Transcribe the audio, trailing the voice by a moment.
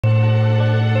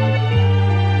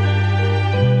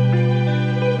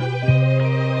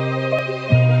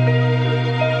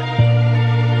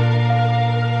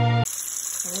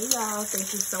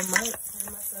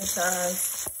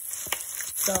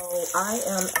So I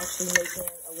am actually making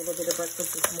a little bit of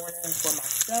breakfast this morning for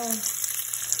myself.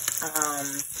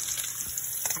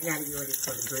 I gotta get ready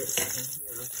for the grits in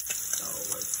here. So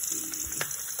let's see.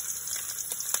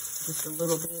 Just a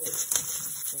little bit.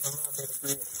 Just a little bit of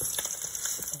grits.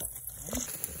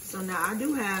 So now I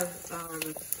do have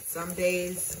some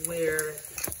days where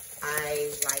I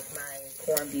like my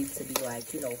corned beef to be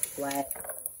like, you know, flat,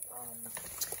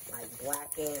 like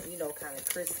blackened, you know, kind of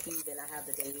crispy. Then I have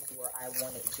the days where I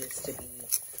want it just to be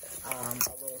a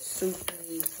little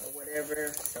soupy or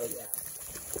whatever. So yeah.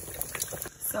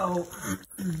 So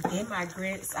in my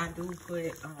grits, I do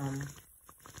put,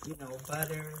 you know,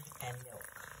 butter and milk.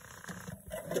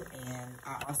 And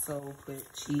I also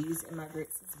put cheese in my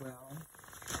grits as well.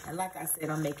 And like I said,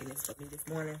 I'm making this for me this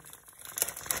morning.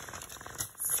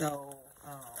 So,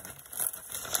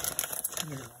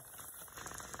 you know,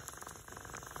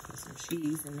 put some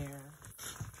cheese in there.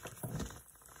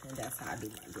 And that's how I do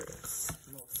my grits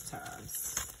most times.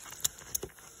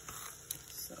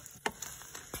 So,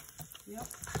 yep.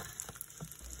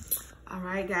 All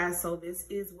right, guys. So this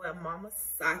is what Mama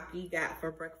Saki got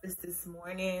for breakfast this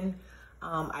morning.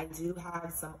 I do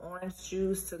have some orange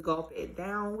juice to gulp it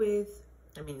down with.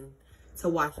 I mean, to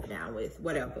wash it down with,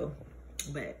 whatever.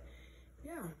 But,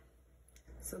 yeah.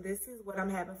 So this is what I'm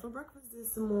having for breakfast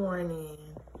this morning.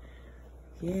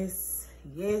 Yes,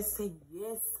 yes,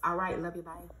 yes. All right, love you,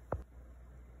 bye.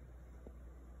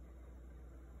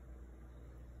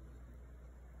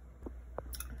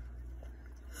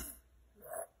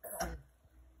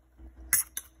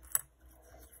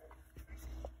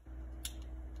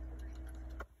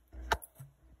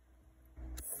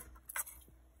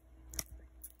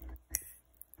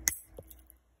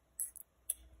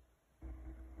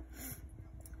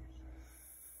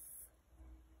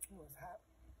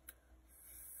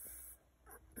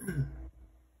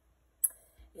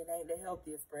 It ain't the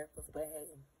healthiest breakfast, but hey,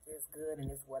 it's good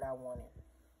and it's what I wanted.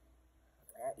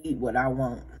 I eat what I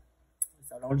want,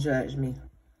 so don't judge me.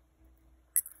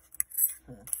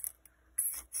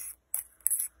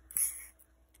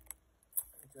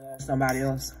 Judge somebody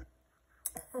else.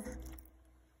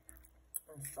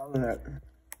 So good.